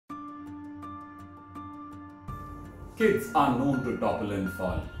Kids are known to topple and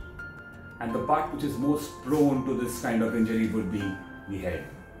fall, and the part which is most prone to this kind of injury would be the head.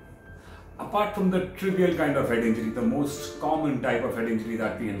 Apart from the trivial kind of head injury, the most common type of head injury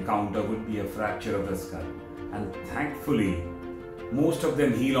that we encounter would be a fracture of the skull. And thankfully, most of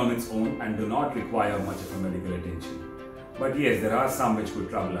them heal on its own and do not require much of a medical attention. But yes, there are some which could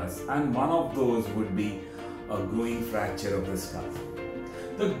trouble us, and one of those would be a growing fracture of the skull.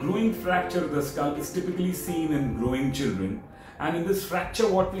 The growing fracture of the skull is typically seen in growing children, and in this fracture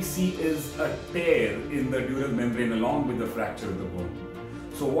what we see is a tear in the dural membrane along with the fracture of the bone.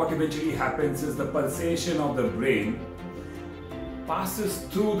 So what eventually happens is the pulsation of the brain passes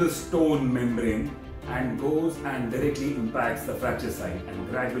through the stone membrane and goes and directly impacts the fracture site, and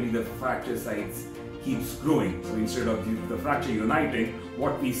gradually the fracture sites keeps growing. So instead of the fracture uniting,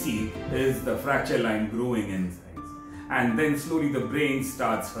 what we see is the fracture line growing in size. And then slowly the brain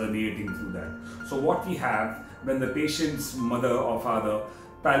starts herniating through that. So what we have, when the patient's mother or father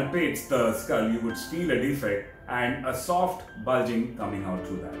palpates the skull, you would feel a defect and a soft bulging coming out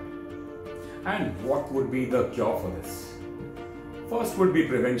through that. And what would be the cure for this? First would be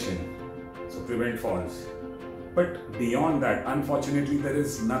prevention, so prevent falls. But beyond that, unfortunately, there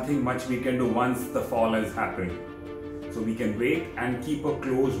is nothing much we can do once the fall has happened. So we can wait and keep a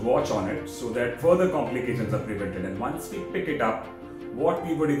close watch on it so that further complications are prevented. And once we pick it up, what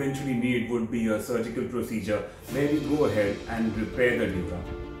we would eventually need would be a surgical procedure where we go ahead and repair the dura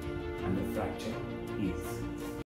and the fracture heals.